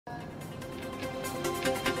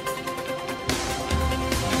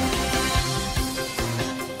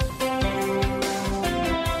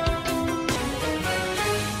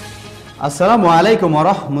আসসালামু আলাইকুম ওয়া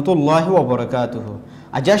রাহমাতুল্লাহি ওয়া বারাকাতুহু।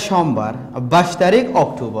 আজ সোমবার 22 তারিখ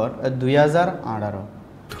অক্টোবর 2018।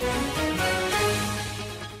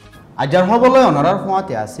 আজর খবরলৈ অনরার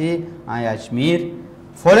ফোঁয়াতে আছি আই আজমির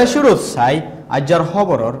ফলে শুরুত চাই আজর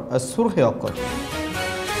খবরর সুরখে অকল।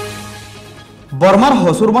 বর্মার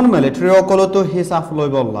হসুরবন মিলিটারি অকলতো হিসাব লই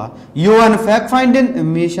বললা ইউএন ফ্যাক্ট ফাইন্ডিং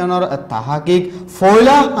মিশনের তাহাকিক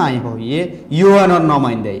ফয়লা হাই হইয়ে ইউএনর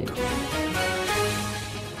নমাইন্দে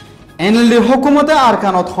এনএলডি হুকুমতে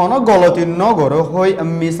আরকানত হন গলতি নগর হই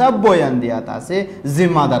মিসাব বয়ান দিয়াত আছে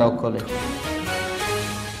জিম্মাদার অকলে।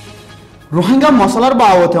 রোহিঙ্গা মশলার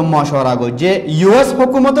বাবতে মশওয়ারা গজে ইউএস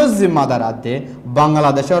হুকুমতের জিম্মাদার আদে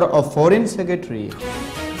বাংলাদেশের ফরেন সেক্রেটারি।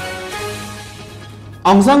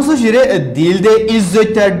 অং সান সু চিরে দিল দে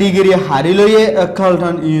ইজ্জতার ডিগ্রি হারি লইয়ে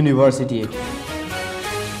কার্লটন ইউনিভার্সিটি।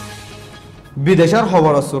 বিদেশের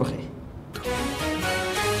খবর সুরখে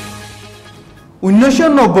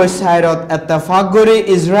 1990 সালত এত্তেফাক করে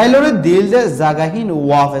ইসরায়েলের দিল দে জাগাহীন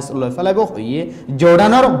ওয়াফেস লই ফেলাব হইয়ে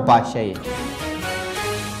জর্ডানের বাদশাহী।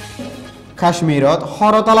 কাশ্মীরত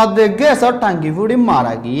হরতালাত দে গ্যাসর টাঙ্কি ফুড়ি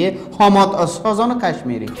মারা গিয়ে হমত 6 জন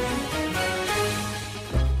কাশ্মীরি।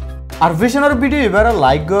 আর ভিশনের ভিডিও এবার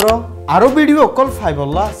লাইক করো, আরো ভিডিও অকল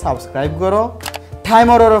ফাইবল্লা সাবস্ক্রাইব করো,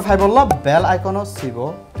 টাইমর ফাইবল্লা বেল আইকনও চিব,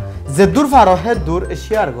 যে দূর ফারো হে দূর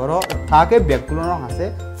শেয়ার করো, তাকে ব্যাগগুলোর হাসে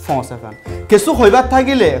ফোঁসে ফেন। কিছু হইবার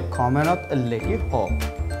থাকিলে কমেন্টত লেখি হোক।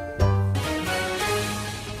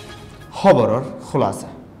 খবরর খুলাসা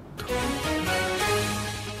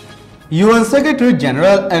ইউএন সেক্রেটারি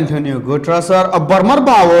জেনারেল অ্যান্টনিও গুটেরেসর বর্মার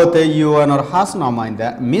বাবতে ইউএনর হাস নমাইন্দা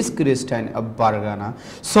মিস ক্রিস্টাইন বার্গানা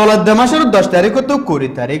 16 মাসের 10 তারিখ তো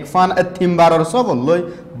 20 তারিখ ফান থিমবারর সফল লই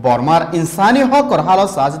বর্মার ইনসানি হকর হালত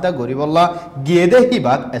সাজিদা গরিবল্লা গিয়ে দে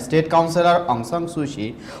হিবাত স্টেট কাউন্সিলর অং সান সু চি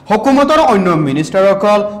হুকুমতর অন্য মিনিস্টার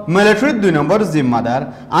অকল মিলিটারি 2 নম্বর জিম্মাদার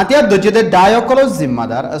আতিয়া দজিদে ডাই অকল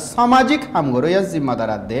জিম্মাদার সামাজিক হামগরইয়া জিম্মাদার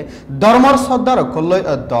আদে ধর্মর সর্দার অকল লই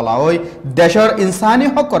দলাওই দেশের ইনসানি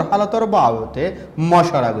হকর হালতর বাবতে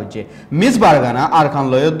মশরা গজে মিস বার্গানা আরখান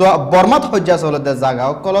লই বর্মাত হজ্জা চলতে জাগা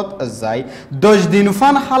অকলত যাই 10 দিন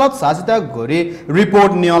ফান হালত সাজিদা গরি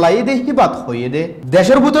রিপোর্ট নিয়লাই দে হিবাত হইয়ে দে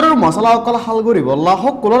দেশের ভিতরের মশলা অকল হালগরি বল্লা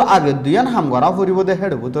সকলের আগে দুয়ান হামগরা ফুরিব দে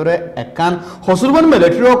হেড ভিতরে একান হসুরবন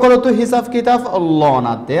মিলিটারি অকলত হিসাব কিতাব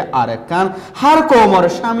লনাতে আর একান হার কমর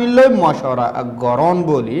শামিল লই মশরা গরন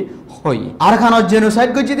বলি হই আর খানত জেনোসাইড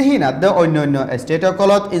গজি দে হিনাত দে অন্য স্টেট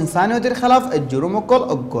অকলত ইনসানিয়তের খেলাফ জুরুম অকল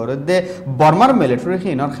গরদ দে বর্মার মিলিটারি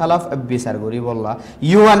হিনর খেলাফ বিচার করি বল্লা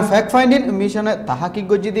ইউএন ফ্যাক্ট ফাইন্ডিং মিশনে তাহাকিক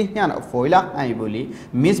গজি দে হিয়ান ফয়লা আই বলি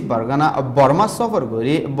মিস বার্গানা বর্মা সফর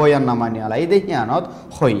করি বয়ান নামা নিয়ালাই দে হিয়ানত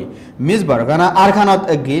হই মিস বার্গানা আরখানত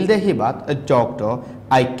গিল দে হিবাত চকটো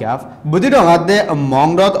আইকাফ বুদিডঙাত দে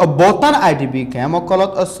মংরত বতান আইডিপি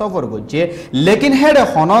ক্যামকলত সফর গজে লেকিন হেডে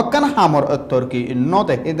হনকান হামর তর্কি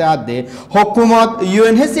নতে হেদা দে হুকুমত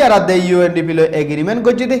ইউএনএচসিআর দে ইউএনডিপি লো এগ্রিমেন্ট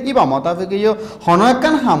গজে দে হিবা মোতাবেক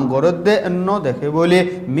হনকান হাম গরত দে ন দেখে বলে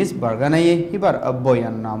মিস বার্গানাই হিবার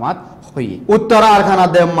বয়ান নামাত হই উত্তর আরখানা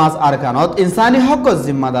দে মাস আরখানত ইনসানি হক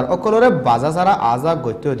জিম্মাদার অকলরে বাজা সারা আজা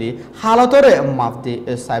গত্য দি হালতরে মাফতি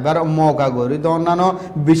সাইবার মৌকা গরি দন্নানো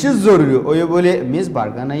বিশেষ জরুরি ওই বলে মিস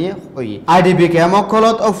বার্গানাই হই আইডিপি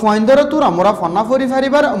ক্যামকলত ফয়ন্দর তুরা মোরা ফন্না ফরি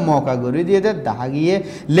ফারিবার মৌকা গরি দিয়ে দে দাহা গিয়ে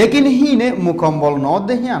লেকিন হিনে মুকম্বল ন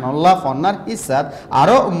দেহি আনল্লাহ ফন্নার ইসাদ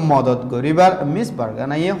আরো মদত গরিবার মিস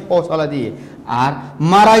বার্গানাই হৌসলা দিয়ে আর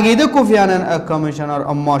মারা গিয়ে কোফি আনান কমিশনার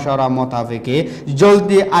মশারা মোতাবেকে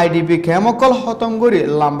জলদি আইডিপি খেমকল খতম করি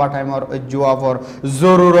লম্বা টাইমর জুয়াফর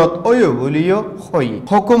জরুরত ওই বলিও হই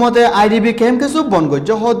হুকুমতে আইডিপি খেম কিছু বনগজ্য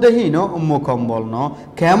হদেহীন মুখম্বল ন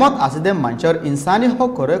খেমত আছে দে মানুষের ইনসানি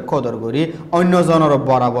হক করে কদর করি অন্যজনের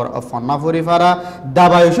বরাবর ফন্না ফুরি ফারা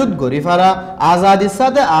দাবাই ওষুধ গড়ি ফারা আজাদির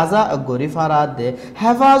সাথে আজা গড়ি ফারা দে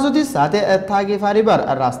হেফাজতির সাথে থাকি ফারিবার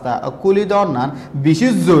রাস্তা কুলি দন্নান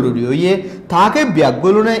বিশেষ জরুরি হইয়ে তাকে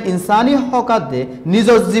ব্যাগগুলোনে ইনসানি হকাত দে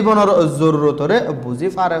নিজের জীবনের জরুরতরে বুঝি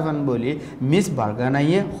ফারেফেন বলি মিস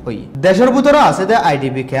বার্গানাইয়ে হই দেশের ভিতরে আছে দে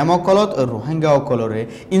আইডিপি ক্যামকলত রোহিঙ্গা অকলরে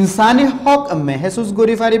ইনসানি হক মেহসুস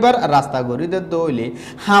গরি ফারিবার রাস্তা গরি দে দইলে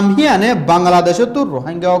হামহিয়ানে বাংলাদেশত তো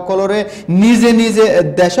রোহিঙ্গা অকলরে নিজে নিজে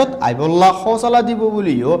দেশত আইবল্লা হসলা দিব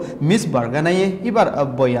বলিও মিস বার্গানাইয়ে এবার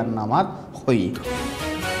বয়ান নামাত হই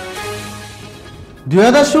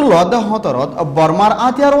 2016-17 বর্মার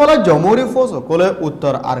আতিয়ারওয়ালা জমহুরি ফৌজ সকলে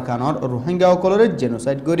উত্তর আরকানর রোহিঙ্গা সকলের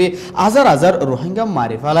জেনোসাইড করে হাজার হাজার রোহিঙ্গা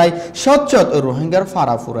মারি ফেলাই সচ্চত রোহিঙ্গার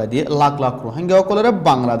ফারা ফুরা দিয়ে লাখ লাখ রোহিঙ্গা সকলের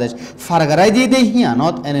বাংলাদেশ ফারগারাই দিয়ে দিয়ে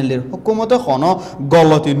হিয়ানত এনএলডির হুকুমতে খন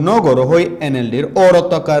গলতি নগর হয়ে এনএলডির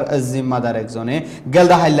ঔরতকার জিম্মাদার একজনে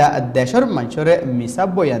গেলদা হাইলা দেশের মানুষরে মিসা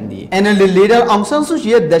বয়ান দিয়ে এনএলডির লিডার অং সান সু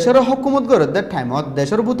চিয়ে দেশের হুকুমত গড়ে টাইমত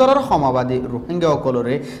দেশের ভিতরের সমাবাদী রোহিঙ্গা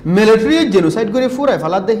সকলরে মিলিটারি জেনোসাইড করে ফুরাই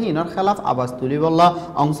ফেলার দে হিনর খেলাফ আবাজ তুলি বললা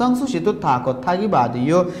অং সান সু চি তো তাকত থাকি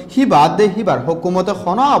বাদিও হি বাদ দে হিবার হুকুমতে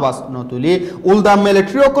খন আবাজ নতুলি উলদা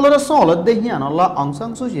মিলিটারি সকলরে সলত দে হিয়ানল্লা অং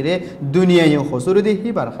সান সু চিরে দুনিয়ায় হসুরি দি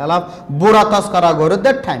হিবার খেলাফ বুড়া তাস্কারা গড়ে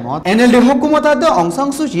দে টাইমত এনএলডি হুকুমত দে অং সান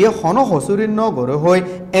সু চিয়ে খন হসুরি ন গড়ে হই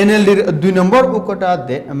এনএলডির 2 নম্বর উকটা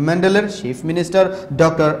দে মেন্ডেলের চিফ মিনিস্টার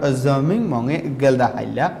ডক্টর জামিং মঙে গেলদা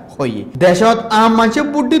হাইলা হই দেশত আম মানুষে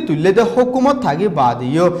বুদ্ধি তুললে দে হুকুমত থাকি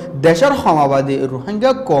বাদিও দেশের সমাবাদী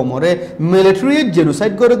রোহিঙ্গা কমরে মিলিটারি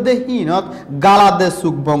জেনোসাইড করে দে হিনত গালা দে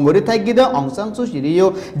সুখ বঙ্গরি থাকি দে অং সান সু চিরিও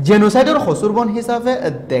জেনোসাইডের হসুরবন হিসাবে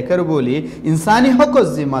দেখের বলি ইনসানি হক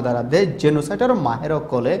জিম্মাদারা দে জেনোসাইডের মাহের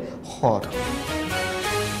কলে হর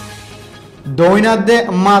দৈনাদে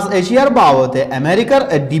মাস এশিয়ার বাবতে আমেরিকার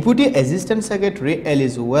deputy assistant secretary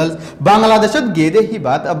Alice Wales বাংলাদেশত গেদে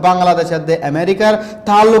হিবাত বাংলাদেশত দে আমেরিকার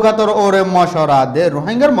তালুকাতর ওরে মশরা দে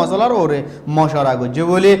রোহিঙ্গার মশলার ওরে মশরা গজে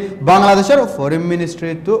বলে বাংলাদেশের ফরেন মিনিস্ট্রি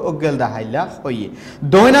তো গেলদা হাইলা হইয়ে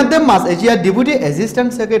দৈনাদে মাস এশিয়ার ডেপুটি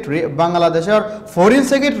অ্যাসিস্ট্যান্ট সেক্রেটারি বাংলাদেশের ফরেন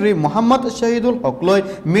সেক্রেটারি মোহাম্মদ শহীদুল হক লই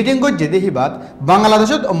মিটিং গজে দে হিবাত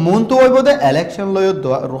বাংলাদেশত মন্তু ওইবদে ইলেকশন লয়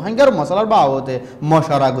রোহিঙ্গার মশলার বাবতে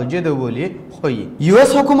মশরা গজে দে বলে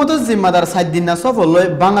ইউএস হুকুমতের জিম্মাদার 7 দিন সফর লই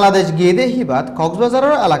বাংলাদেশ গিয়ে দে হিবাত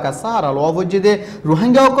কক্সবাজারের এলাকা সাহারা লবজিদে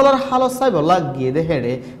রোহিঙ্গা সকলের হালত সাইবল্লা গিয়ে দে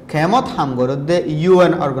হেডে খেমত হামগরত দে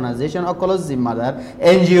ইউএন অর্গানাইজেশন সকলের জিম্মাদার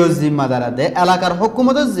এনজিও জিম্মাদার দে এলাকার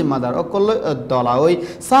হুকুমতের জিম্মাদার সকল দলা ওই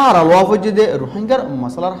সাহারা লবজিদে রোহিঙ্গার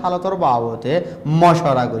মশলার হালতর বাবতে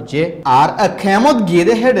মশরা গজে আর খেমত গিয়ে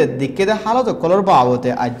দে হেডে দিকে দে হালত সকলের বাবতে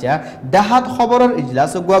আজ্জা ডাহাত খবরের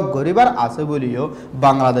ইজলাস গুয়া গরিবার আছে বলিও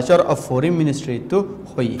বাংলাদেশের ফরেন মিনিস্ট্রি তো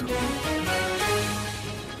হই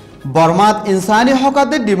বর্মাত ইনসানি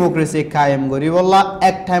হকাতে ডেমোক্রেসি কায়েম গরিবল্লা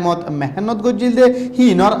এক টাইমত মেহনত গজিল দে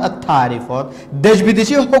হিনর তারিফত দেশ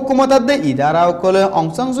বিদেশি হুকুমত দে ইদারা কলে অং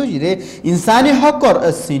সান সু চিরে ইনসানি হকর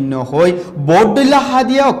চিহ্ন হই বড়দিল্লা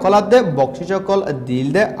হাদিয়া কলাত দে বকশিস কল দিল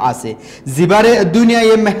দে আছে জিবারে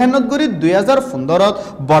দুনিয়ায় মেহনত গরি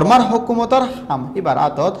 2015 বর্মার হুকুমতর হাম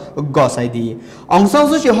ইবারাতত গসাই দিয়ে অং সান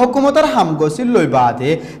সু চি হুকুমতর হাম গসিল লই বাদে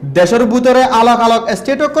দেশের ভিতরে আলাক আলাক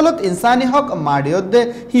স্টেট কলত ইনসানি হক মাডিয়ত দে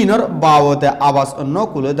বাবতে আবাস অন্য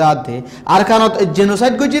কুলে দে আর কানত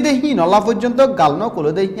জেনোসাইড গজি দে হিনলা পর্যন্ত গালন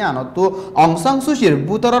কুলে দে হিয়ানত অং সান সু চির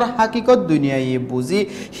বুতরের হাকিকত দুনিয়ায় বুঝি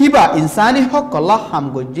হিবা ইনসানি হক কল্লা হাম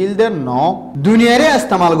গজিল দে ন দুনিয়ারে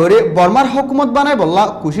ইস্তেমাল করে বর্মার হুকুমত বানাই বললা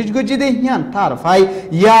কুশিস গজি দে হিয়ান তার ফাই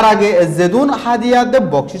ইয়ার আগে জেদুন হাদিয়া দে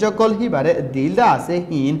বকশিস কল হিবারে দিল দা আছে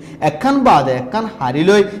হিন একখান বাদে একখান হারি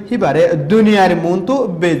লই হিবারে দুনিয়ার মন্তু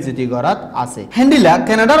বেজ্জতি করাত আছে হ্যান্ডিলা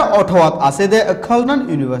কানাডার অটোয়াত আছে দে খালনান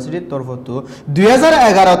ইউনিভার্সিটির তরফতো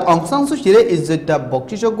 2011 অং সান সু চিরে ইজ্জতটা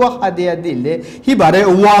বকশিসজ্ঞ হাদিয়া দিলে হিবারে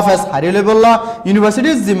ওয়াফেস হারিলে বললা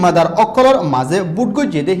ইউনিভার্সিটির জিম্মাদার অকলর মাঝে বুটগ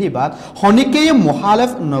জেদে হিবাত হনিকে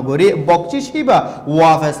মুহালেফ নগরী বকশিস হিবা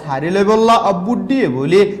ওয়াফেস হারিলে বললা বুড্ডিয়ে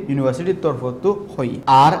বলে ইউনিভার্সিটির তরফতো হই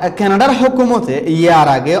আর কানাডার হুকুমতে ইয়ার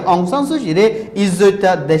আগে অং সান সু চিরে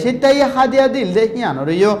ইজ্জতটা দেশের তাই হাদিয়া দিলে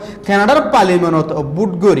হিয়ানরিও কানাডার পার্লিমেন্টত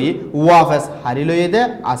বুটগরি ওয়াফেস হারিলয়ে দে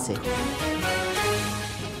আছে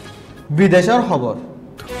বিদেশের খবর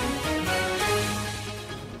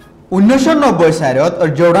 1990 সালত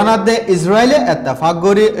জর্ডানত দে ইসরায়েলে ইত্তেফাক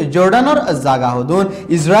গরি জর্ডানের জায়গা হদুন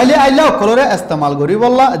ইসরায়েলি আইলা কলরে ইস্তেমাল গরি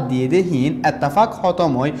বল্লা দিয়ে দে হিন ইত্তেফাক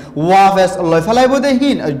খতম হই ওয়াফেস লই ফেলাইব দে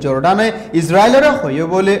হিন জর্ডানে ইসরায়েলের হইয়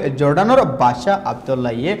বলে জর্ডানের বাদশা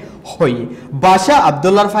আব্দুল্লাহয়ে হই বাদশা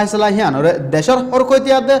আব্দুল্লাহর ফয়সালা হিয়ানর দেশের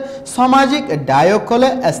হরকতিয়াতে সামাজিক ডায়ক কলে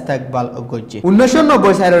ইস্তেকবাল গজি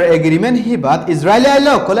 1990 সালের এগ্রিমেন্ট হিবাত ইসরায়েলি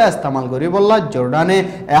আইলা কলে ইস্তেমাল গরি বল্লা জর্ডানে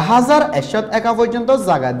 1101 পর্যন্ত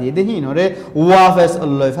জায়গা দিয়ে হিনরে ওয়াফেস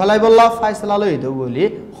লই ফেলাই বল্লা ফাইসলা লই দো বলি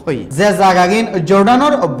হই যে জায়গাগিন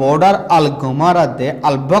জর্ডানের বর্ডার আল গুমারাত দে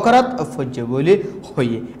আল বকরাত ফজ্জে বলি হই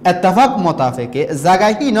ইত্তেফাক মোতাবেকে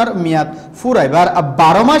জায়গাহিনর মিয়াদ ফুরাইবার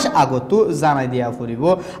 12 মাস আগতো জানাই দিয়া ফুরিব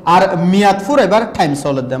আর মিয়াদ ফুরাইবার টাইম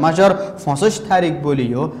চলে দে মাসের 25 তারিখ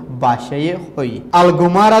বলিও বাসায়ে হই আল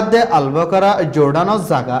গুমারাত দে আল বকরা জর্ডানের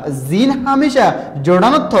জায়গা জিন হামেশা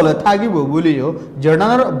জর্ডানের তলে থাকিব বলিও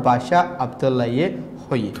জর্ডানের বাদশা আব্দুল্লাহয়ে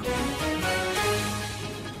হই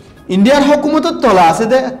ইন্ডিয়ার হুকুমতত তলা আছে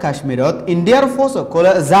দে কাশ্মীরত ইন্ডিয়ার ফৌজ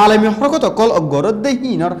কলে জালেমি হরকত কল গরত দে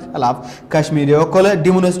হিনর খেলাফ কাশ্মীরি কলে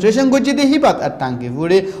ডেমনস্ট্রেশন গজি দে হিবাত আর টাঙ্কি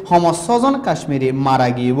ফুড়ি সমস্তজন কাশ্মীরি মারা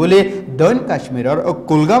গিয়ে বলে দৈন কাশ্মীরর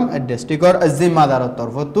কুলগাম ডিস্ট্রিক্টর জিম্মাদারর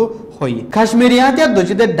তরফতো হই কাশ্মীরি হাতিয়া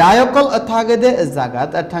দজিতে ডায়কল থাকে দে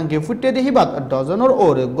জাগাত টাঙ্কি ফুটে দে হিবাত ডজনের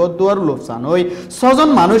ওরে গদুয়ার লোকসান হই ছজন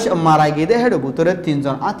মানুষ মারা গিয়ে দে হেড ভিতরে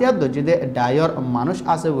তিনজন আতিয়া দজিতে ডায়র মানুষ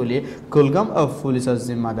আছে বলে কুলগাম পুলিশের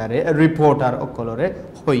জিম্মাদারে রিপোর্টার অকলরে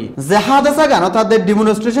হই যে হাদাসা গানো তাদের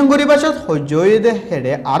ডেমনস্ট্রেশন করিবাসত হইজইদে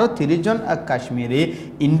হেডে আরো 30 জন কাশ্মীরি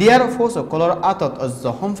ইন্ডিয়ার ফৌজ অকলর আতত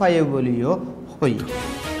জখম ফাইয়ে বলিও হই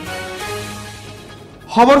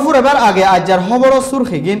খবর ফুরাবার আগে আজার খবর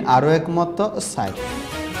সুরখিগিন আরো একমত সাইড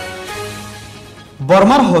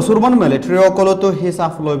বর্মার হসুরবন মিলিটারি অকলতো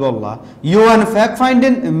হিসাব লই বললা ইউএন ফ্যাক্ট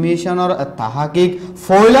ফাইন্ডিং মিশনের তাহাকিক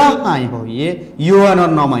ফয়লা হাই হইয়ে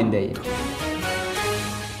ইউএনর নমাইন্দাই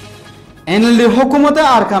এনএলডি হুকুমতে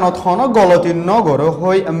আরকানত হন গলতি নগর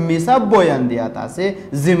হই মিসা বয়ান দিয়াত আছে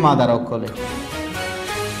জিম্মাদার অকলে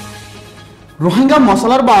রোহিঙ্গা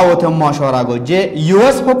মশলার বাবতে মশওয়ারা গো যে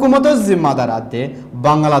ইউএস হুকুমতের জিম্মাদার আদে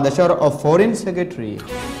বাংলাদেশের ফরেন সেক্রেটারি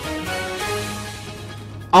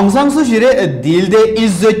অং সান সু চিরে দিল দে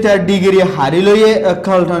ইজ্জতার ডিগ্রি হারি লইয়ে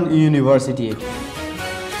কার্লটন ইউনিভার্সিটি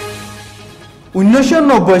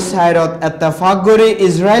 1990 সালত ইত্তেফাক করে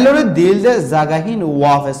ইসরায়েলের দিল দে জাগাহীন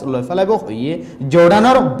ওয়াফেস লই ফেলাব হইয়ে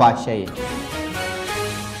জর্ডানের বাদশাহী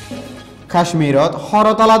কাশ্মীরত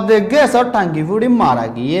হরতালাত দে গ্যাসর টাঙ্কি ফুড়ি মারা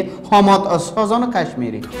গিয়ে সমত 6 জন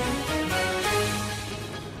কাশ্মীরি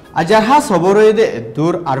আজার হা সবরে দে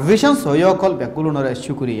দূর আরভিশন সয়কল বেকুলনের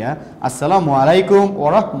শুকরিয়া আসসালামু আলাইকুম ওয়া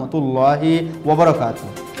রাহমাতুল্লাহি ওয়া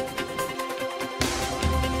বারাকাতুহু।